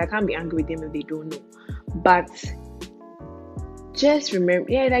 and so I can't be angry with them if they don't know. But just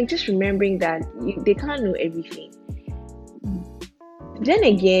remembering that they can't know everything. Then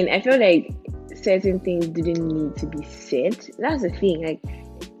again, I feel like certain things didn't need to be said. That's the thing.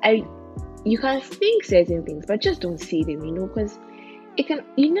 Like, you can think certain things, but just don't say them. Because it can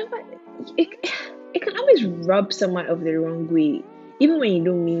always rub someone of the wrong way, even when you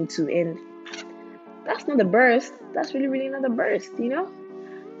don't mean to. And that's not a burst. That's really, really not a burst.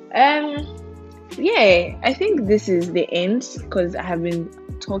 Yeah, I think this is the end because I have been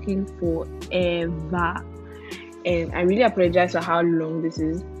talking forever. And I really apologize for how long this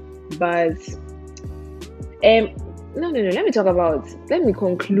is. But no, let me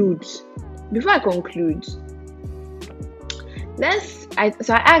conclude. Before I conclude, I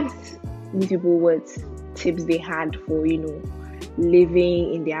asked these people what tips they had for,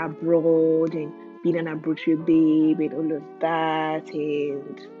 living in the abroad and being an abroad babe and all of that,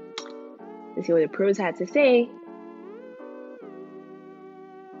 and let's see what the pros had to say.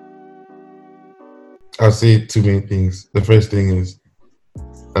 I'll say two main things. The first thing is,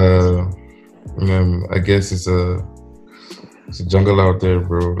 I guess it's a jungle out there,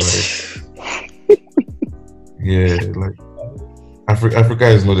 bro. Like, yeah, like Africa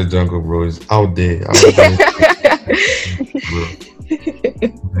is not a jungle, bro. It's out there. Bro.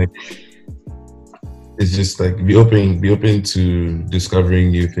 Like, it's just like be open to discovering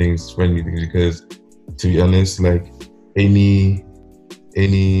new things, because to be honest, like any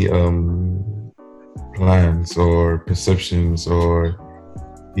plans or perceptions or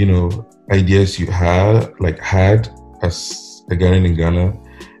ideas you had as a Ghanaian in Ghana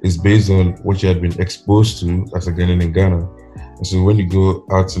is based on what you had been exposed to as a Ghanaian in Ghana. And so when you go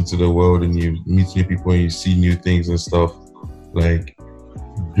out into the world and you meet new people and you see new things and stuff, like,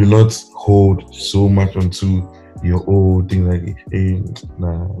 do not hold so much onto your old thing. Like, hey,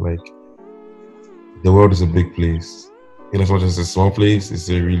 nah, like, the world is a big place. In as much as it's a small place, it's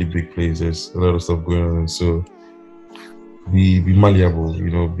a really big place. There's a lot of stuff going on, and so be malleable.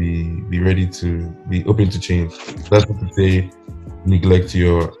 Be ready to be open to change. That's not to say neglect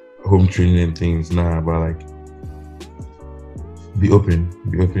your home training and things. Nah, but like be open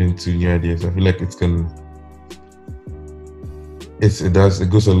to new ideas. I feel like it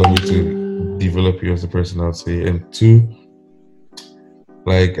goes a long way to develop you as a person, I'd say. And two,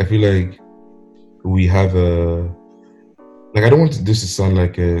 like I feel like we have I don't want this to sound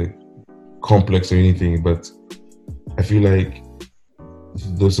like a complex or anything, but I feel like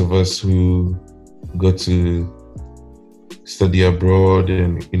those of us who got to study abroad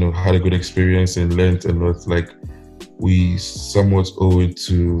and had a good experience and learned a lot, like we somewhat owe it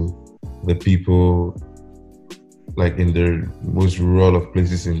to the people like in the most rural of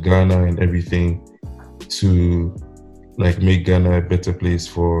places in Ghana and everything to like make Ghana a better place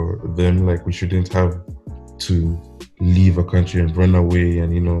for them. Like we shouldn't have to leave a country and run away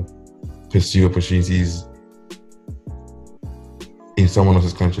and pursue opportunities in someone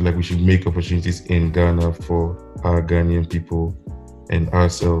else's country. Like we should make opportunities in Ghana for our Ghanaian people and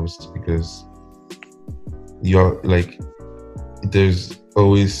ourselves, because you're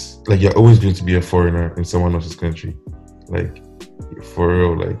always going to be a foreigner in someone else's country. Like for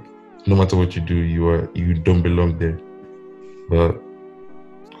real, like no matter what you do, you don't belong there. But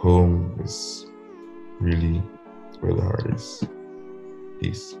home is really where the heart is.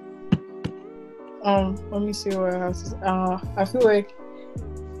 Peace. Let me see what I have to say. I feel like,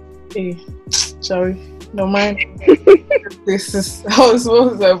 hey, sorry, no mind. This is, what was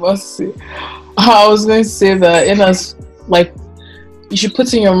I about to say? I was going to say that like, you should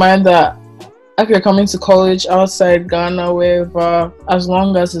put in your mind that if you're coming to college outside Ghana, wherever, as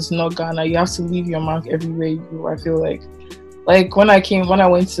long as it's not Ghana, you have to leave your mark everywhere you go. I feel like when I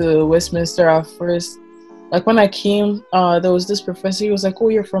went to Westminster at first, like when I came, there was this professor. He was like, "Oh,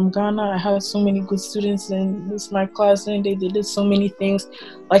 you're from Ghana. I had so many good students in my class, and they did so many things.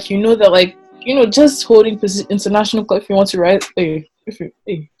 Like, that, like, just holding international club. If you want to write,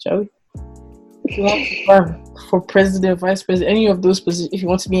 Charlie, if you want to run for president, vice president, any of those positions. If you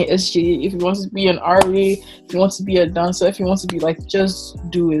want to be an SJ, if you want to be an RA, if you want to be a dancer, if you want to be like, just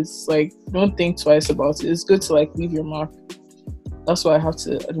do it. Like, don't think twice about it. It's good to like leave your mark. That's why I have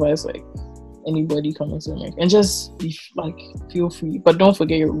to advise like anybody coming to America, and just be like, feel free, but don't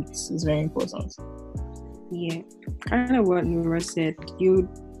forget your roots. It's very important. Yeah, kind of what Nora said. You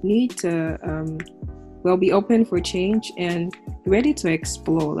need to be open for change and ready to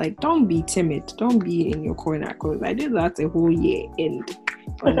explore. Like, don't be timid. Don't be in your corner. Cause I did that a whole year, and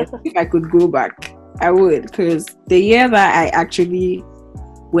honestly, if I could go back, I would. Because the year that I actually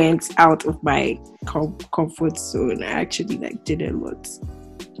went out of my comfort zone, I actually like did a lot.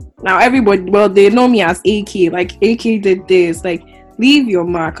 Now everybody, they know me as AK. Like, AK did this. Like, leave your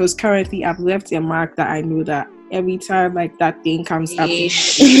mark. Because currently I've left a mark that I know that every time like that thing comes up,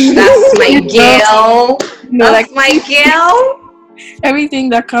 that's my girl. That's my girl. Everything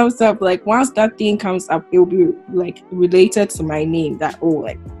that comes up, like once that thing comes up, it will be like related to my name. That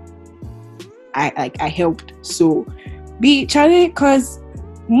like I helped. So be Charlie, because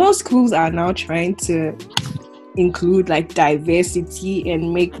most schools are now trying to include like diversity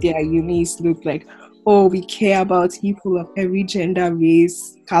and make their unis look like, oh, we care about people of every gender,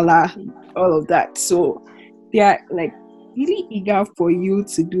 race, color, all of that. So they are like really eager for you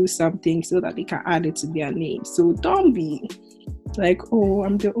to do something so that they can add it to their name. So don't be like, oh,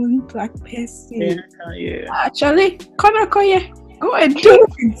 I'm the only black person. Yeah. Actually, Konakoye, go and do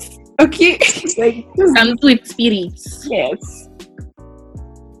it. Okay? Like, and do it, spirits. Yes.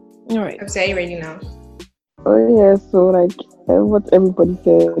 All right. I'm saying ready now. Oh yeah, so like what everybody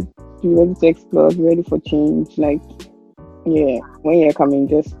said, be ready to explore, be ready for change. Like, yeah, when you're coming,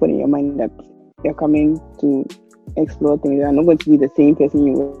 just put in your mind that you're coming to explore things. You're not going to be the same person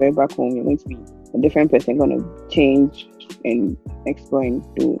you were back home. You're going to be a different person, going to change and explore and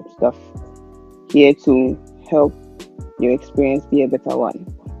do stuff here to help your experience be a better one.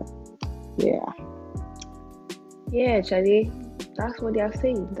 Yeah, Charlie, that's what they are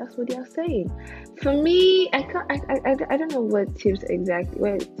saying. For me, I don't know what tips I'd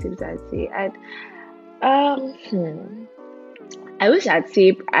say. I wish I'd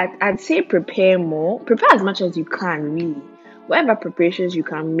say prepare more. Prepare as much as you can, really. Whatever preparations you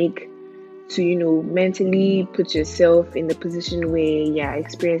can make to, mentally put yourself in the position where you're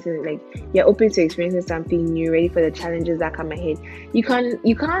experiencing, like, you're open to experiencing something new, ready for the challenges that come ahead. You can't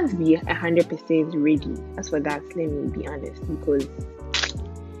be 100% ready. As for that, let me be honest, because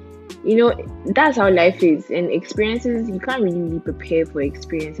that's how life is, and experiences, you can't really prepare for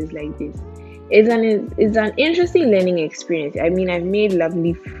experiences like this. It's an interesting learning experience. I mean, I've made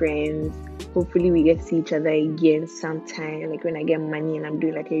lovely friends. Hopefully we get to see each other again sometime, like when I get money and I'm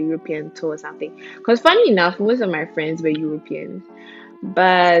doing like a European tour or something. Because funny enough, most of my friends were Europeans.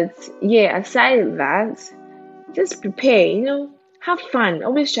 But yeah, aside that, just prepare, have fun.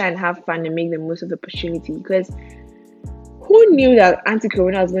 Always try and have fun and make the most of the opportunity, because who knew that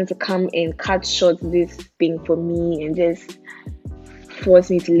anti-corona was going to come and cut short this thing for me and just force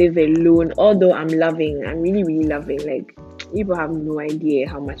me to live alone? Although I'm really, really loving. Like, people have no idea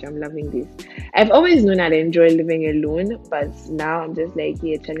how much I'm loving this. I've always known I'd enjoy living alone, but now I'm just like,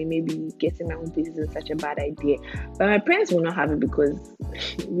 yeah, Charlie, maybe getting my own place isn't such a bad idea. But my parents will not have it, because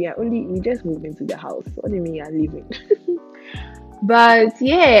we just moved into the house. What do you mean you're leaving? But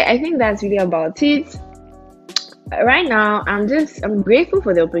yeah, I think that's really about it. Right now, I'm grateful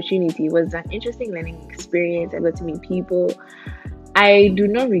for the opportunity. It was an interesting learning experience. I got to meet people. I do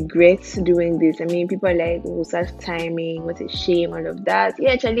not regret doing this. I mean, people are like, oh, such timing, what a shame, all of that.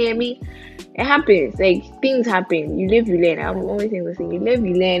 Yeah, Charlie, I mean, it happens. Like, things happen. You live, you learn. I'm always saying the same. You live,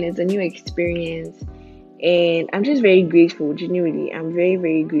 you learn. It's a new experience. And I'm just very grateful, genuinely. I'm very,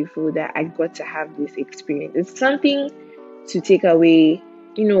 very grateful that I got to have this experience. It's something to take away.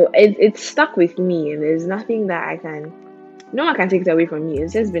 It's stuck with me, and there's nothing that I can no one can take it away from me.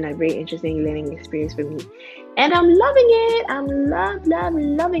 It's just been a very interesting learning experience for me. And I'm loving it. I'm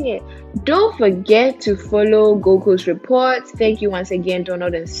loving it. Don't forget to follow Gold Coast Reports. Thank you once again,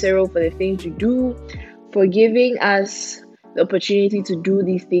 Donald and Cyril, for the things you do, for giving us the opportunity to do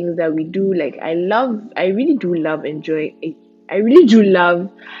these things that we do. Like, I really do love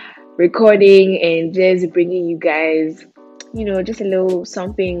recording and just bringing you guys, just a little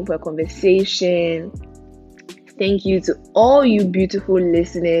something for a conversation. Thank you to all you beautiful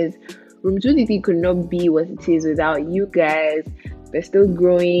listeners. Room 233 could not be what it is without you guys. We're still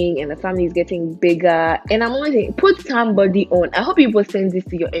growing and the family is getting bigger. And I'm always saying, put somebody on. I hope people send this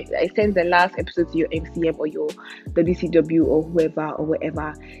to I sent the last episode to your MCM or your WCW or whoever or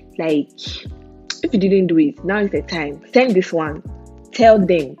whatever. Like, if you didn't do it, now is the time. Send this one. Tell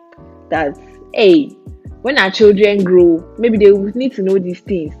them that, hey, when our children grow, maybe they will need to know these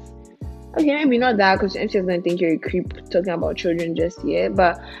things. Okay, maybe not that, because MC's gonna think you're a creep talking about children just yet,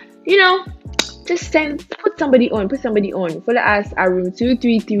 but just put somebody on. Follow us at room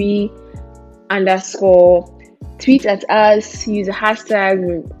 233 _ tweet at us, use a hashtag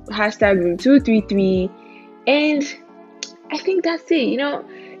room 233, and I think that's it.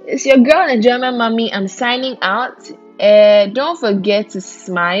 It's your girl and German mommy. I'm signing out. Don't forget to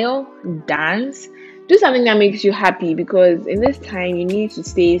smile, dance, do something that makes you happy, because in this time you need to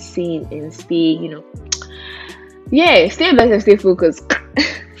stay sane and stay stay blessed and stay focused.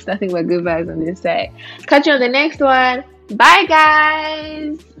 It's nothing but good vibes on this side. Catch you on the next one. Bye,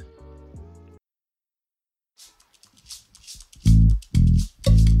 guys.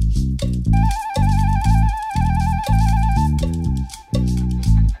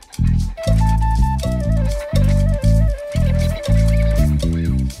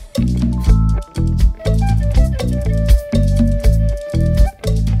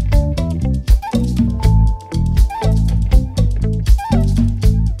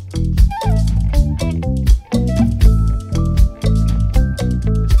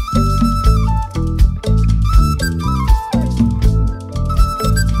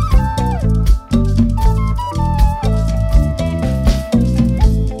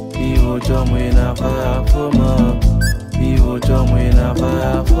 He will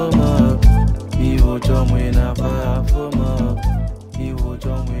join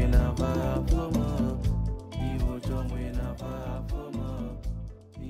me in a fire for